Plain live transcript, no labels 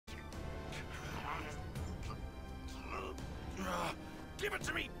Give it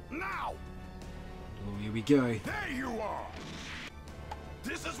to me now! Oh, here we go. There you are!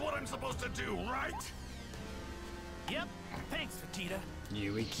 This is what I'm supposed to do, right? Yep. Thanks, Vegeta.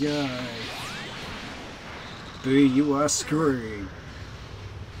 Here we go. Boo, you are screwed.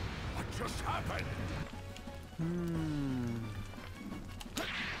 What just happened?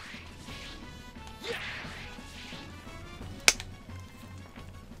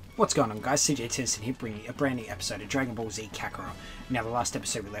 What's going on, guys? CJ Tennyson here, bringing you a brand new episode of Dragon Ball Z Kakarot. Now, the last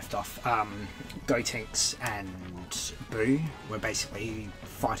episode we left off, Gotenks and Buu were basically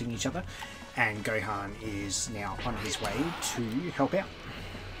fighting each other, and Gohan is now on his way to help out.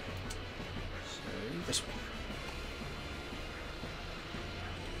 So, this way.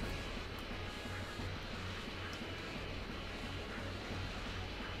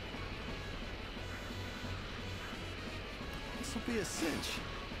 This will be a cinch.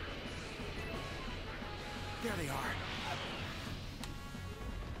 There they are.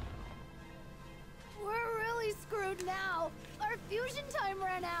 We're really screwed now. Our fusion time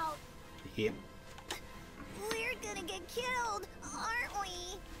ran out. Yep. We're gonna get killed, aren't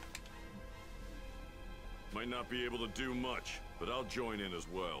we? Might not be able to do much, but I'll join in as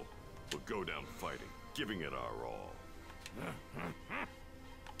well. We'll go down fighting, giving it our all.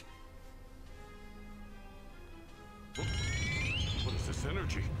 What is this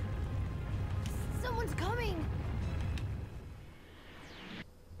energy? Someone's coming.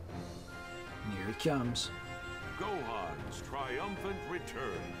 Here he comes. Gohan's triumphant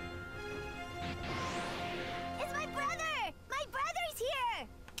return. It's my brother! My brother's here!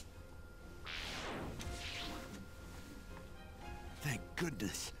 Thank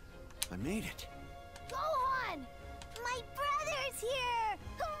goodness. I made it. Gohan! My brother's here!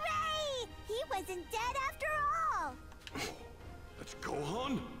 Hooray! He wasn't dead after all! That's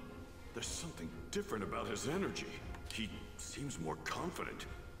Gohan? There's something different about his energy. He seems more confident.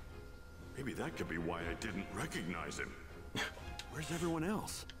 Maybe that could be why I didn't recognize him. Where's everyone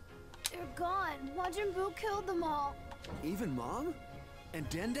else? They're gone. Majin Buu killed them all. Even Mom? And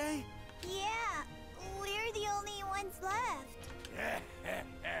Dende? Yeah, we're the only ones left.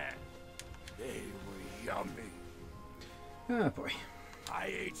 They were yummy. Oh boy. I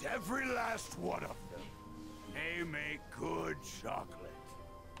ate every last one of them. They make good chocolate.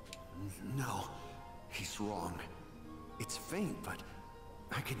 No, he's wrong. It's faint, but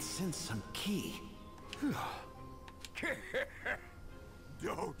I can sense some ki.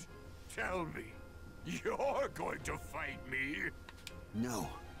 Don't tell me you're going to fight me. No,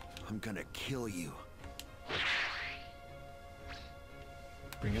 I'm gonna kill you.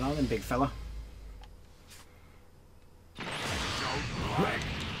 Bring it on then, big fella. Don't like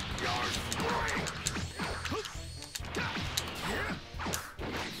your strength.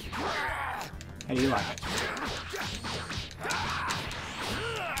 How do you like it?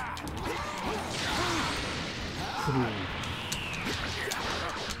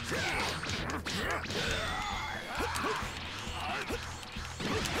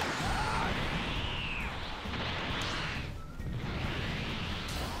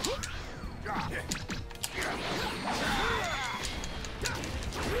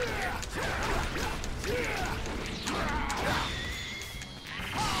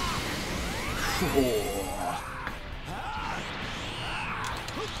 Ooh.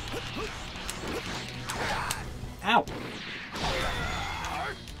 Ow!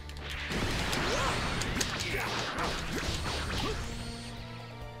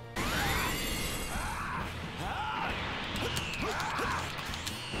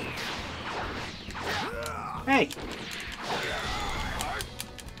 Hey!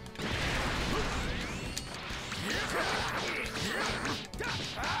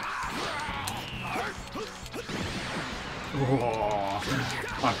 Oh,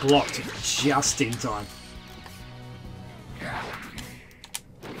 I blocked it just in time.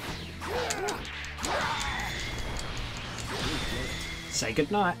 Say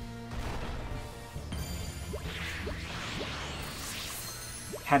goodnight.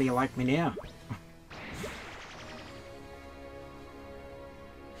 How do you like me now?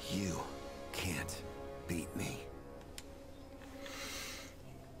 You can't beat me.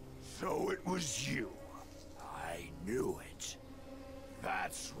 So it was you. I knew it.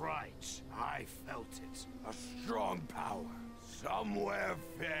 That's right. I felt it. A strong power. Somewhere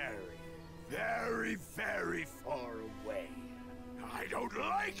very, very, very far away. I don't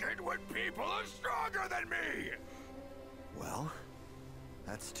like it when people are stronger than me! Well,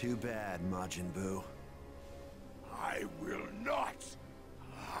 that's too bad, Majin Buu. I will not.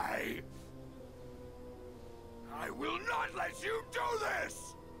 I will not let you do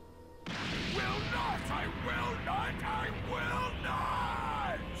this! Will not! I will not! I will not!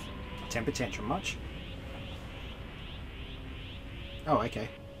 Temper tantrum much? Oh, okay.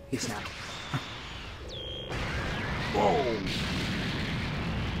 He snapped. Whoa!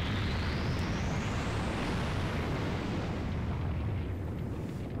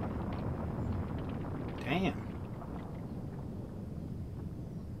 Damn.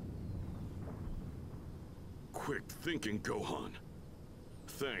 Quick thinking, Gohan.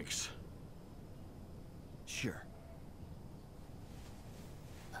 Thanks. Sure.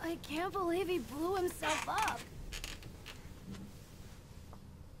 I can't believe he blew himself up.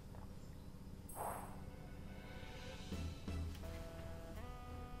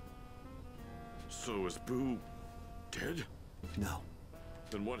 So is Buu dead? No.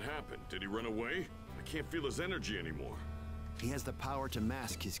 Then what happened? Did he run away? I can't feel his energy anymore. He has the power to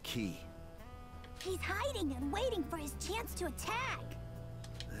mask his ki. He's hiding and waiting for his chance to attack.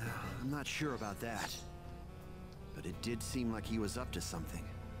 I'm not sure about that. But it did seem like he was up to something.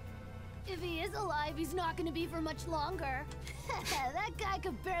 If he is alive, he's not gonna be for much longer. That guy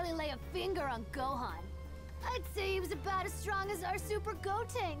could barely lay a finger on Gohan. I'd say he was about as strong as our Super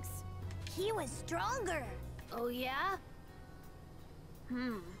Gotenks. He was stronger. Oh yeah?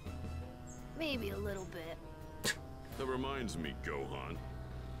 Maybe a little bit. That reminds me, Gohan.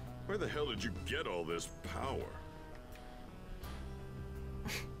 Where the hell did you get all this power?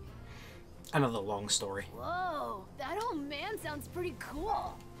 Another long story. Whoa, that old man sounds pretty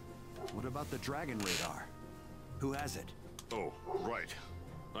cool. What about the dragon radar? Who has it? Oh, right.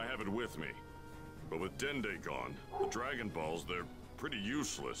 I have it with me. But with Dende gone, the Dragon Balls, they're pretty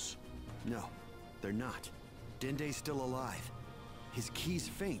useless. No, they're not. Dende's still alive. His ki's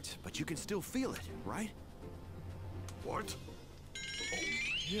faint, but you can still feel it, right? What? Oh,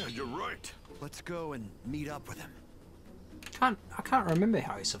 yeah, you're right. Let's go and meet up with him. I can't remember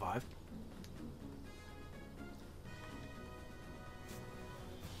how he survived.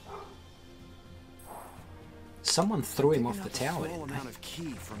 Someone threw him off the tower, Small didn't amount they? of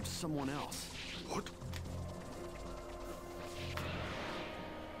ki from someone else. What?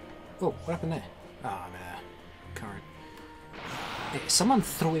 Oh, what happened there? Oh, I'm in a current. Yeah, someone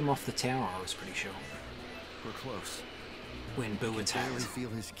threw him off the tower, I was pretty sure. We're close. When Buu Barely attacked. feel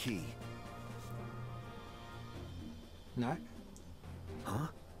his ki. No? Huh?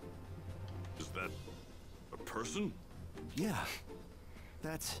 Is that a person? Yeah.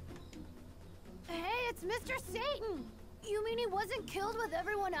 That's... Hey, it's Mr. Satan! You mean he wasn't killed with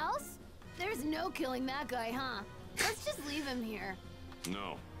everyone else? There's no killing that guy, huh? Let's just leave him here.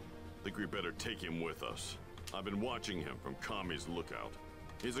 No. Think we better take him with us. I've been watching him from Kami's lookout.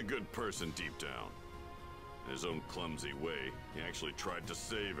 He's a good person deep down. In his own clumsy way, he actually tried to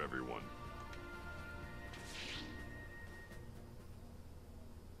save everyone.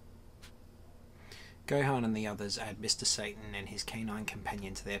 Gohan and the others add Mr. Satan and his canine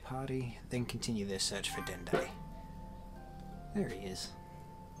companion to their party, then continue their search for Dende. There he is.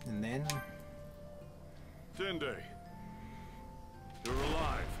 And then... Dende! You're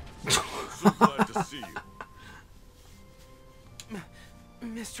alive! I'm so glad to see you.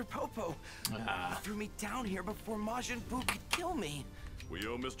 Mr. Popo, you threw me down here before Majin Buu could kill me. We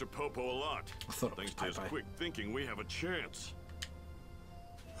owe Mr. Popo a lot. I thought it was Thanks to his Popo. quick thinking, we have a chance.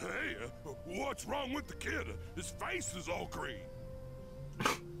 Hey, what's wrong with the kid? His face is all green.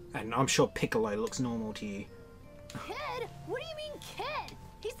 And I'm sure Piccolo looks normal to you. Kid? What do you mean, kid?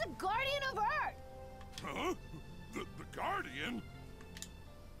 He's the guardian of Earth! Huh? The Guardian?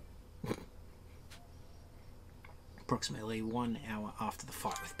 Approximately 1 hour after the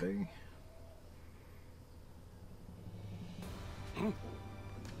fight with Buu.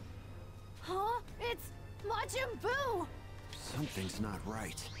 Huh? It's Majin Buu! Something's not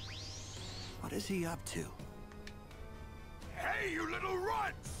right. What is he up to? Hey, you little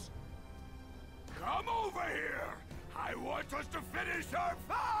runts! Come over here! I want us to finish our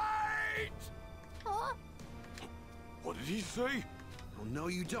fight! Huh? What did he say? Oh, no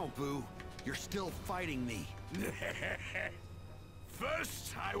you don't, Boo. You're still fighting me.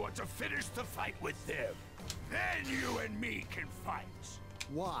 First, I want to finish the fight with them. Then you and me can fight.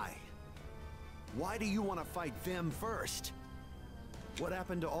 Why? Why do you want to fight them first? What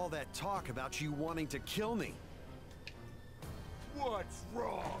happened to all that talk about you wanting to kill me? What's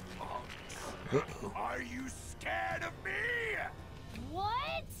wrong, Hunks? Are you scared of me?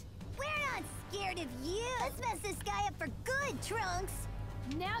 What? We're not scared of you. Let's mess this guy up for good, Trunks.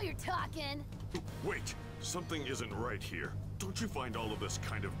 Now you're talking. Wait, something isn't right here. Don't you find all of this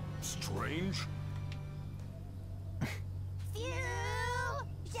kind of strange? Fusion!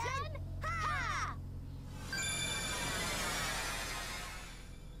 Ha!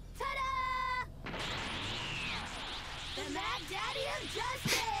 Ta-da! The Mad Daddy of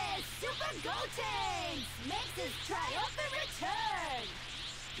Justice! Super Gotenks makes his triumphant return!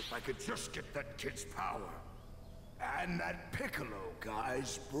 If I could just get that kid's power. And that Piccolo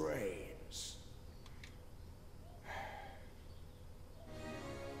guy's brains.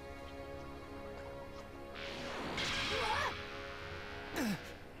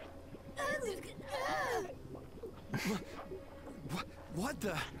 What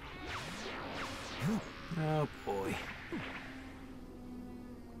the? Oh boy.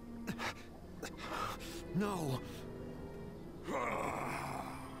 No.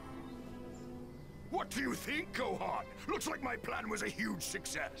 What do you think, Gohan? Looks like my plan was a huge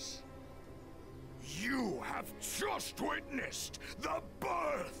success. You have just witnessed the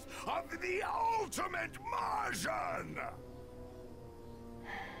birth of the ultimate Majin!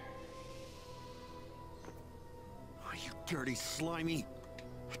 Oh, you dirty slimy.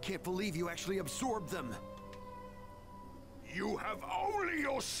 I can't believe you actually absorbed them. You have only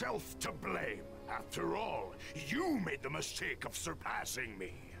yourself to blame. After all, you made the mistake of surpassing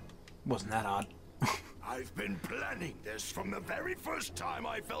me. Wasn't that hard? I've been planning this from the very first time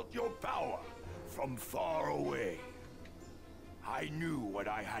I felt your power, from far away. I knew what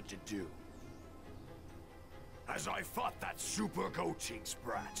I had to do. As I fought that Super Gotenks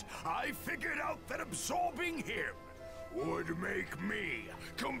brat, I figured out that absorbing him would make me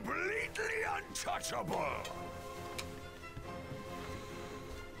completely untouchable.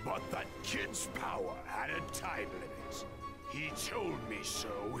 But that kid's power had a time limit. He told me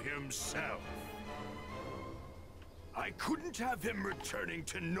so himself. I couldn't have him returning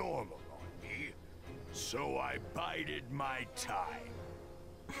to normal on me, so I bided my time.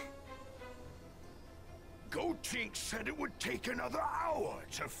 Gotenks said it would take another hour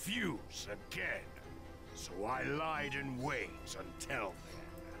to fuse again, so I lied in wait until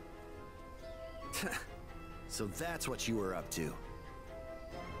then. So that's what you were up to.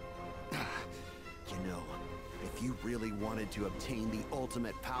 You know, if you really wanted to obtain the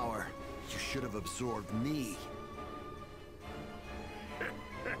ultimate power, you should have absorbed me.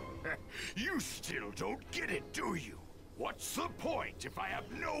 You still don't get it, do you? What's the point if I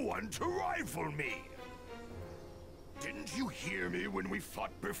have no one to rival me? Didn't you hear me when we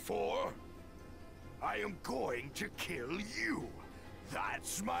fought before? I am going to kill you.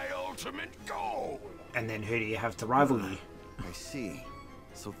 That's my ultimate goal. And then who do you have to rival you? I see.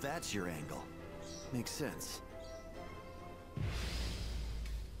 So that's your angle. Makes sense.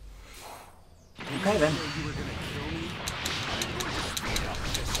 Okay then. You were gonna kill me? I'm going to speed up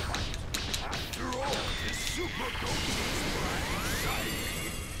this fight. After all, this Super Gotenks brat inside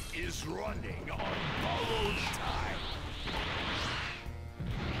me is running on borrowed time.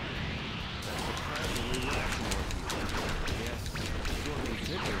 Surprisingly rational of you. Yes, absorbing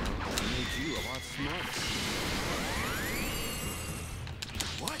Piccolo made you a lot smarter.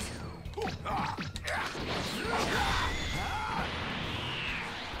 What?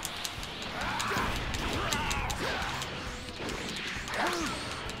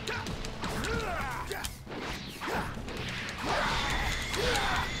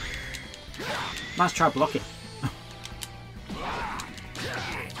 Nice try blocking.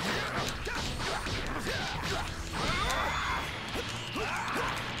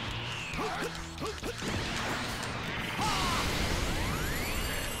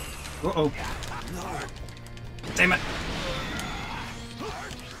 Uh-oh. Damn it.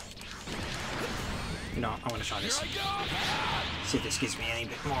 You know, I want to try this. See if this gives me any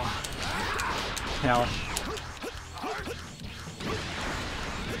bit more power.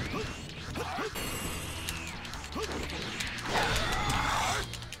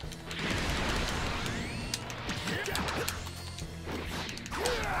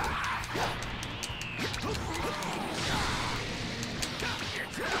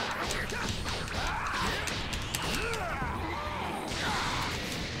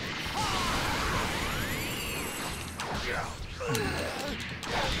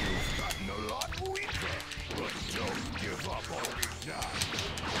 You've gotten a lot weaker, but don't give up on me now.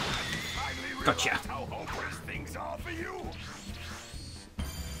 Have you finally Gotcha. realized how hopeless things are for you?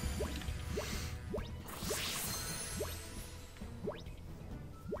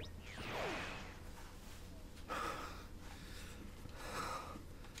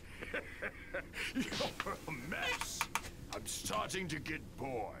 You're a mess. I'm starting to get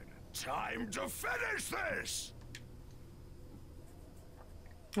bored. Time to finish this!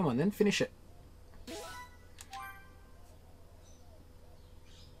 Come on then, finish it.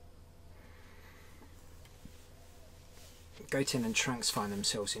 Goten and Trunks find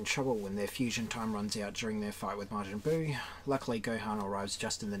themselves in trouble when their fusion time runs out during their fight with Majin Buu. Luckily, Gohan arrives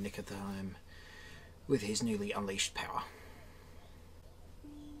just in the nick of time with his newly unleashed power.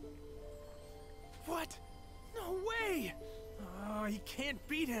 What? No way! Oh, he can't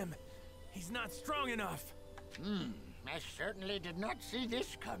beat him. He's not strong enough. I certainly did not see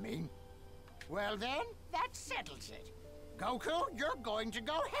this coming. Well then, that settles it. Goku, you're going to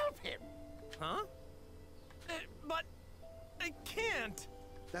go help him. Huh? But I can't.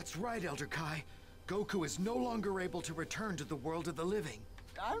 That's right, Elder Kai. Goku is no longer able to return to the world of the living.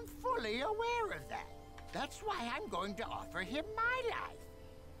 I'm fully aware of that. That's why I'm going to offer him my life.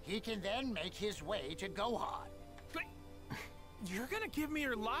 He can then make his way to Gohan. But you're gonna give me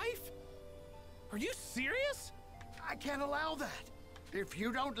your life? Are you serious? I can't allow that. If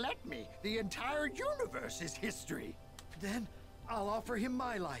you don't let me, the entire universe is history. Then I'll offer him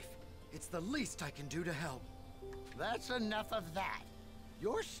my life. It's the least I can do to help. That's enough of that.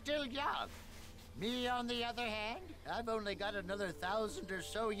 You're still young. Me, on the other hand, I've only got another 1,000 or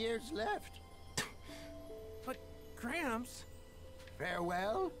so years left. But, Gramps...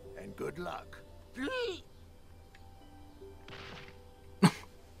 Farewell, and good luck.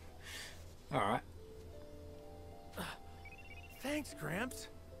 Alright. Thanks, Gramps.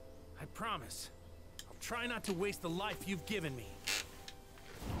 I promise. I'll try not to waste the life you've given me.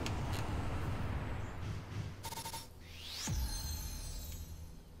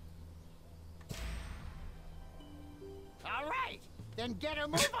 All right, then get a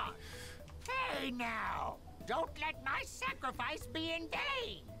move on. Hey now, don't let my sacrifice be in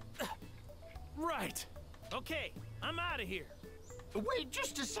vain. Right. Okay, I'm out of here. Wait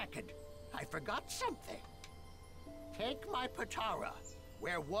just a second. I forgot something. Take my Patara.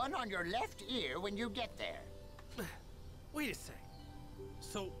 Wear one on your left ear when you get there. Wait a sec.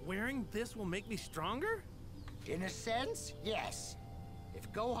 So wearing this will make me stronger? In a sense, yes.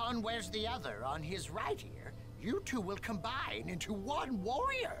 If Gohan wears the other on his right ear, you two will combine into one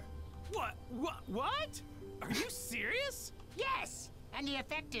warrior. What? Are you serious? Yes, and the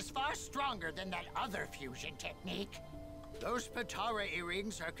effect is far stronger than that other fusion technique. Those Patara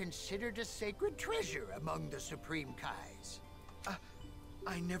earrings are considered a sacred treasure among the Supreme Kais.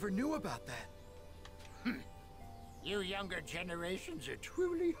 I never knew about that. You younger generations are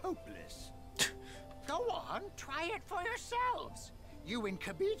truly hopeless. Go on, try it for yourselves. You and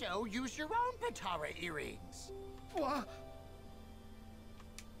Kabito use your own Patara earrings. What?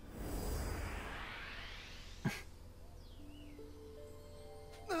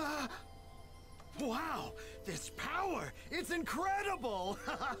 Wow, this power, it's incredible!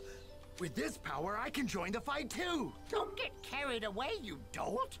 With this power, I can join the fight too! Don't get carried away, you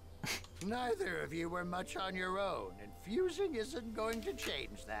dolt! Neither of you were much on your own, and fusing isn't going to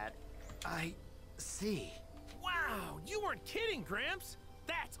change that. I see. Wow, you weren't kidding, Gramps.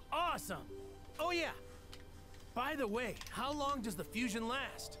 That's awesome. Oh yeah. By the way, how long does the fusion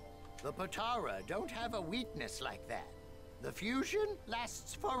last? The Patara don't have a weakness like that. The fusion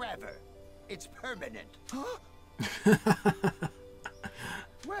lasts forever. It's permanent. Huh?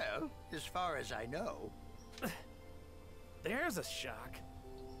 Well, as far as I know. There's a shock.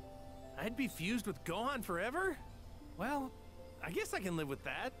 I'd be fused with Gohan forever? Well, I guess I can live with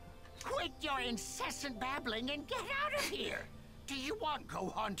that. Quit your incessant babbling and get out of here! Do you want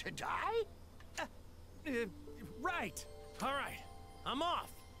Gohan to die? Right. All right. I'm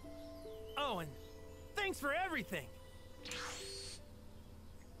off. Oh, and thanks for everything.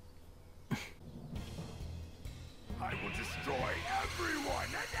 I will destroy everyone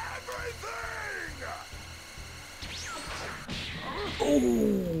and everything!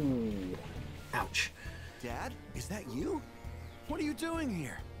 Oh! Ouch. Dad, is that you? What are you doing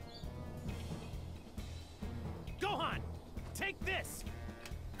here? Gohan, take this.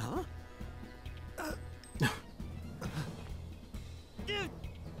 Huh?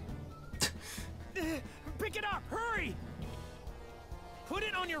 Pick it up, hurry! Put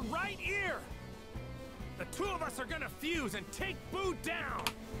it on your right ear. The two of us are gonna fuse and take Buu down.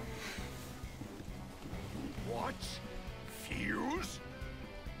 What? Fuse?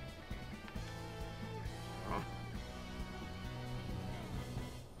 Huh?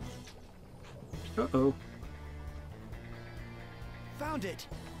 Uh-oh. Found it!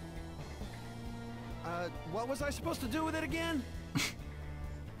 What was I supposed to do with it again?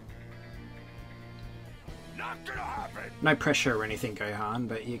 Not gonna happen! No pressure or anything, Gohan,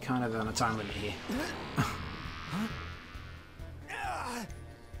 but you're kind of on a time limit here. Huh?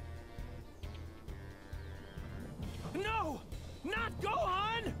 No! Not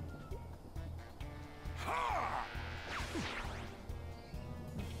Gohan! Ha!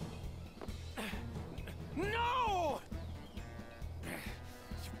 No!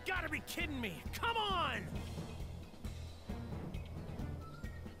 You've gotta be kidding me! Come on!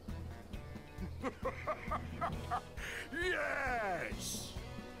 Yes!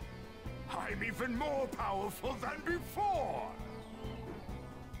 I I'm even more powerful than before!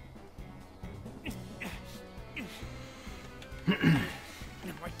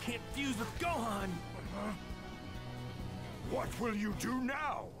 I can't fuse with Gohan. What will you do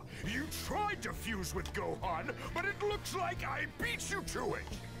now? You tried to fuse with Gohan, but it looks like I beat you to it!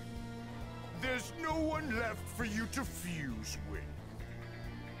 There's no one left for you to fuse with.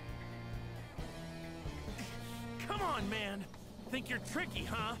 Come on, man. Think you're tricky,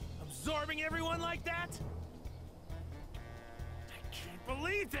 huh? Absorbing everyone like that? I can't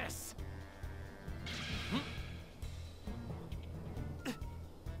believe this!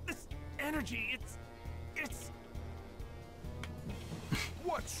 This energy, it's...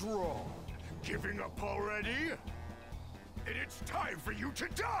 What's wrong? Giving up already? Then it's time for you to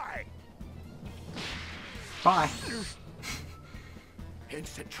die! Bye.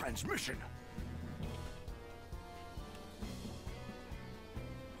 Instant transmission.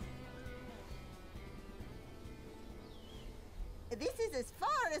 This is as far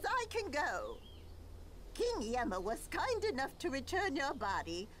as I can go. King Yama was kind enough to return your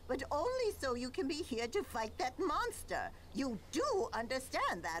body, but only so you can be here to fight that monster. You do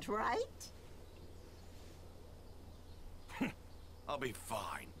understand that, right? I'll be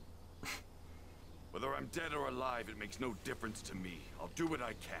fine. Whether I'm dead or alive, it makes no difference to me. I'll do what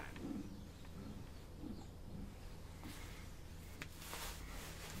I can.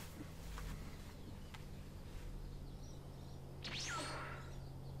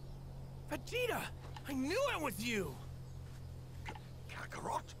 Vegeta! I knew it was you!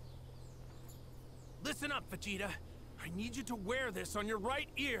 Kakarot? Listen up, Vegeta. I need you to wear this on your right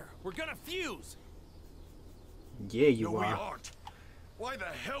ear. We're gonna fuse! Yeah, you No, we are. aren't. Why the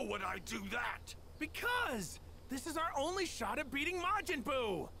hell would I do that? Because! This is our only shot at beating Majin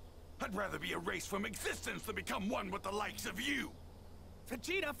Buu! I'd rather be erased from existence than become one with the likes of you!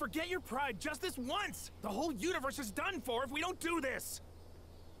 Vegeta, forget your pride just this once! The whole universe is done for if we don't do this!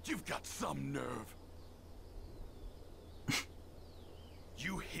 You've got some nerve.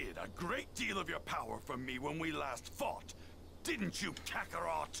 You hid a great deal of your power from me when we last fought, didn't you,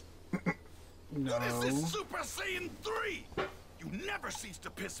 Kakarot? No. What is this Super Saiyan 3? You never cease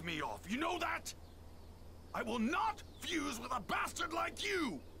to piss me off, you know that? I will not fuse with a bastard like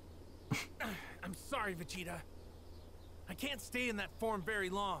you! I'm sorry, Vegeta. I can't stay in that form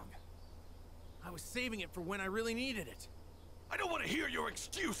very long. I was saving it for when I really needed it. I don't want to hear your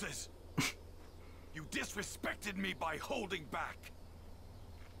excuses! You disrespected me by holding back.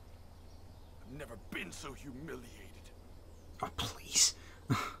 I've never been so humiliated. Oh, please.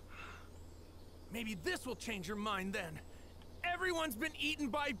 Maybe this will change your mind then. Everyone's been eaten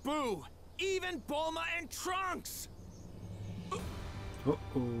by Buu! Even Bulma and Trunks!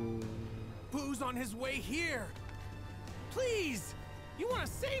 Uh-oh. Buu's on his way here! Please! You want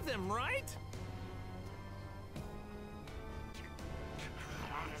to save them, right?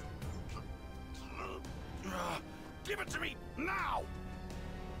 Give it to me now!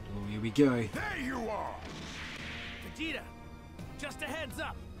 Oh, here we go. There you are! Vegeta, just a heads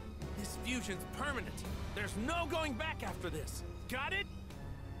up. This fusion's permanent. There's no going back after this. Got it?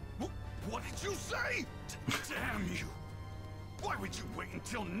 What did you say? Damn you! Why would you wait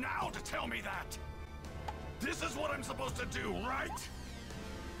until now to tell me that? This is what I'm supposed to do, right?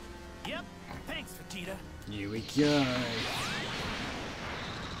 Yep. Thanks, Vegeta. Here we go.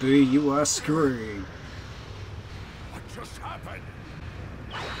 Boo, you are screwed. What just happened?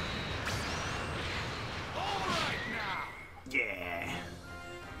 All right now! Yeah.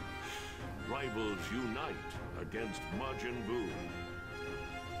 Rivals unite against Majin Buu.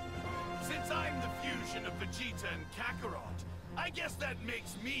 Since I'm the fusion of Vegeta and Kakarot, I guess that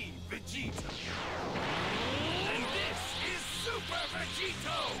makes me Vegeta. And this is Super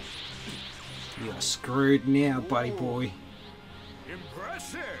Vegito! You are screwed now, buddy boy.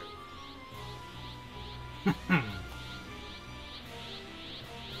 Impressive!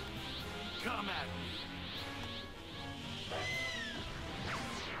 Come at me.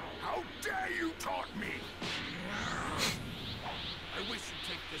 How dare you taunt me! I wish you'd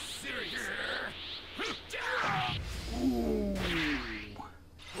take this seriously. Ooh.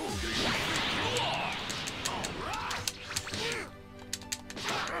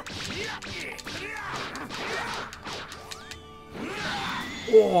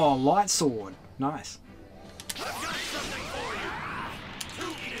 Oh, light sword. Nice. I've got something for you.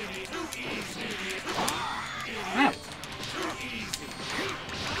 Too easy. Too easy. Ow. Too easy.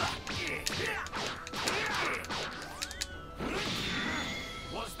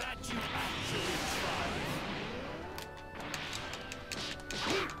 Was that you actually trying?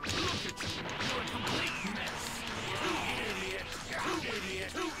 Look at you. You're a complete mess. Too idiot. Too idiot.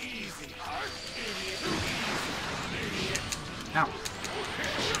 Too easy.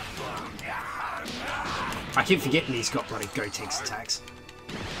 I keep forgetting he's got bloody Gotenks attacks.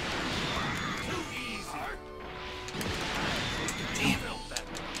 Damn.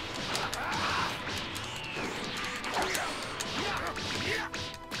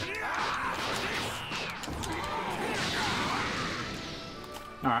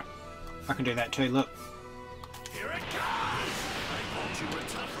 Alright. I can do that too, look. Here it comes! I thought you were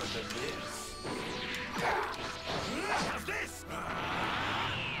tougher than this. How's this?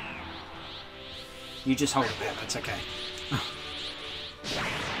 You just hold it there, that's okay.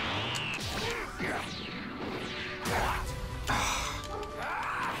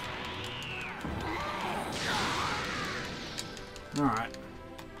 Alright.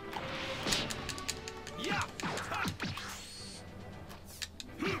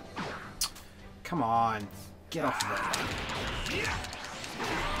 Come on. Get off of it.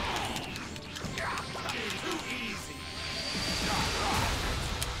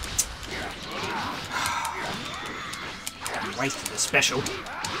 Wasted the special.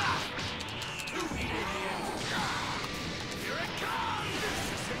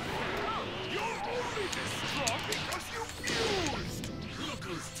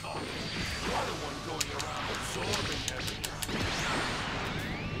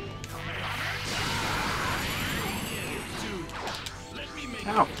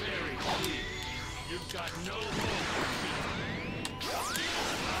 Ow. You've got no hope. Just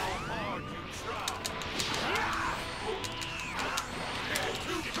how hard you try.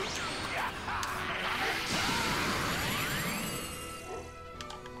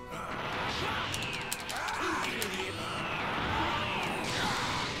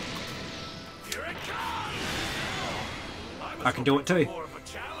 Here it comes. I can do it too. More of a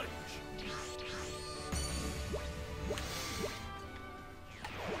challenge.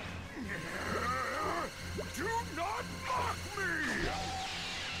 Do not mock me!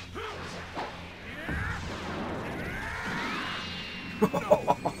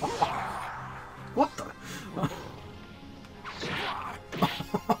 What the?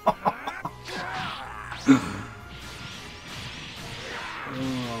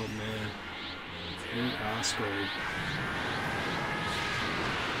 Oh man. We are screwed.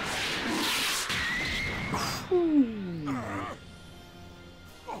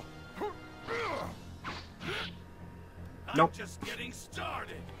 Nope. I'm just getting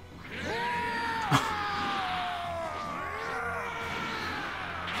started.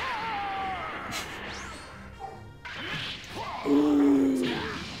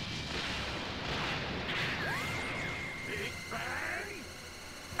 Big bang.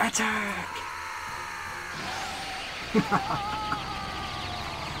 Attack!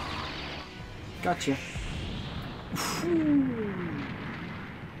 Gotcha.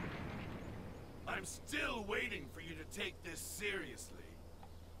 I'm still waiting for you to take this seriously.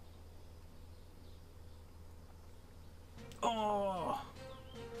 Oh!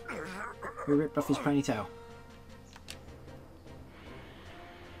 We ripped off his ponytail.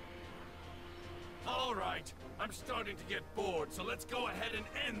 All right, I'm starting to get bored, so let's go ahead and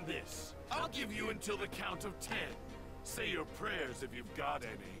end this. I'll give you until the count of 10. Say your prayers if you've got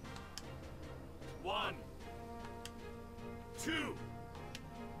any. 1, 2,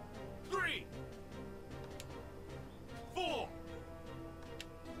 3, 4.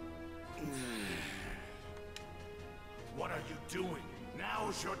 What are you doing?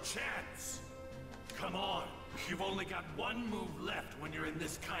 Now's your chance. Come on. You've only got one move left when you're in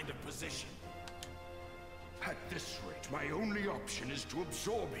this kind of position. At this rate, my only option is to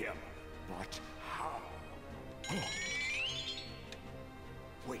absorb him. But how?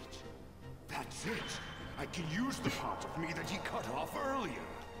 Wait. That's it. I can use the part of me that he cut off earlier.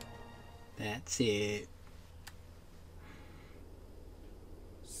 That's it.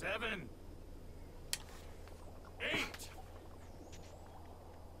 7, 8.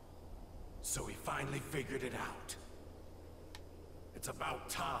 So he finally figured it out. It's about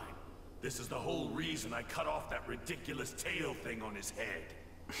time. This is the whole reason I cut off that ridiculous tail thing on his head.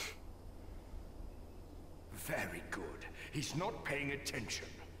 Very good. He's not paying attention.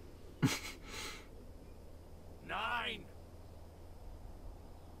 9.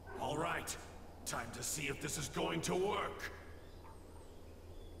 All right. Time to see if this is going to work.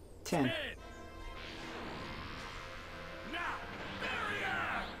 10. 10. Now,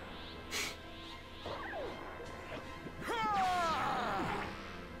 barrier!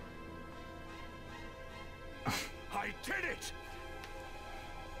 I did it!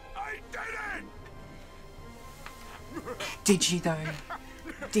 I did it! Did you though?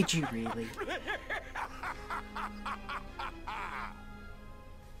 Did you really?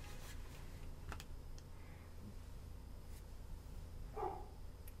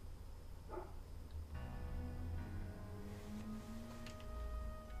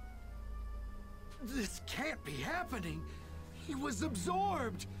 This can't be happening. He was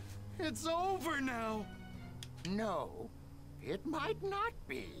absorbed. It's over now. No, it might not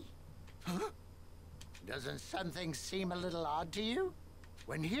be. Huh? Doesn't something seem a little odd to you?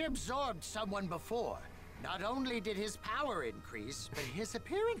 When he absorbed someone before, not only did his power increase, but his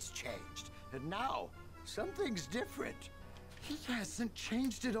appearance changed. And now, something's different. He hasn't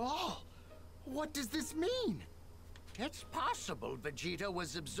changed at all. What does this mean? It's possible Vegeta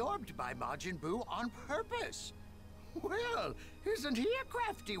was absorbed by Majin Buu on purpose. Well, isn't he a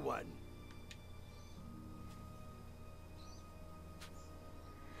crafty one?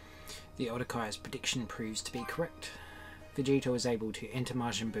 The Elder Kai's prediction proves to be correct. Vegeta was able to enter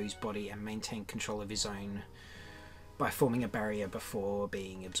Majin Buu's body and maintain control of his own by forming a barrier before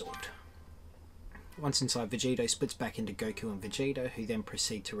being absorbed. Once inside, Vegito splits back into Goku and Vegeta, who then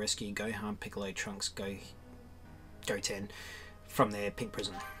proceed to rescue Gohan, Piccolo, Trunks, Goten from their pink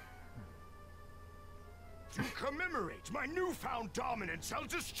prison. To commemorate my newfound dominance, I'll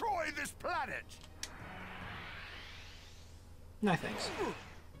destroy this planet! No thanks.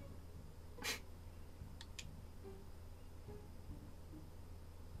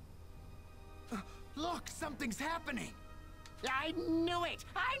 Look, something's happening. I knew it!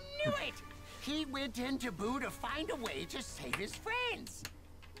 I knew it! He went into Buu to find a way to save his friends.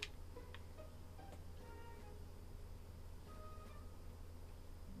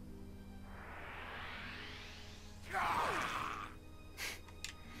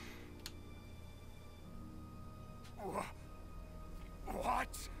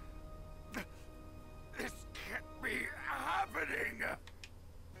 What? This can't be happening!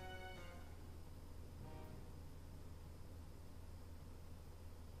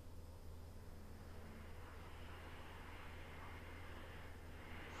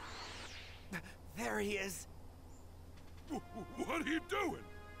 There he is. What are you doing?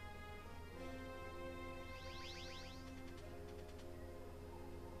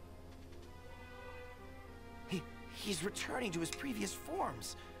 He's returning to his previous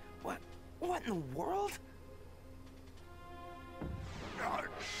forms. What in the world?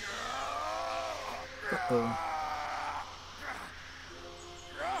 Uh-oh.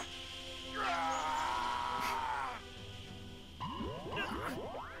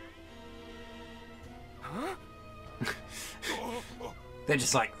 Huh? They're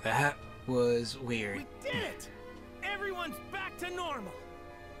just like, that was weird. We did it! Everyone's back to normal.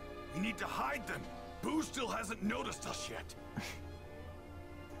 We need to hide them. Buu still hasn't noticed us yet.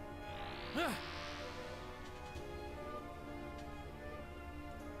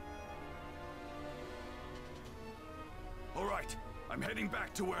 All right, I'm heading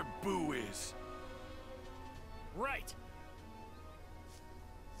back to where Buu is. Right.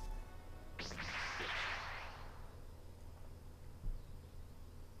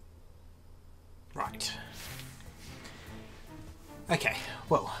 Right. Okay,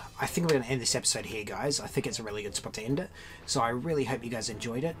 well, I think we're going to end this episode here, guys. I think it's a really good spot to end it. So I really hope you guys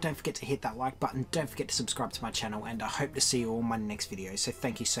enjoyed it. Don't forget to hit that like button. Don't forget to subscribe to my channel. And I hope to see you all in my next video. So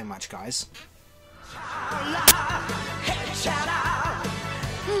thank you so much, guys. Hey,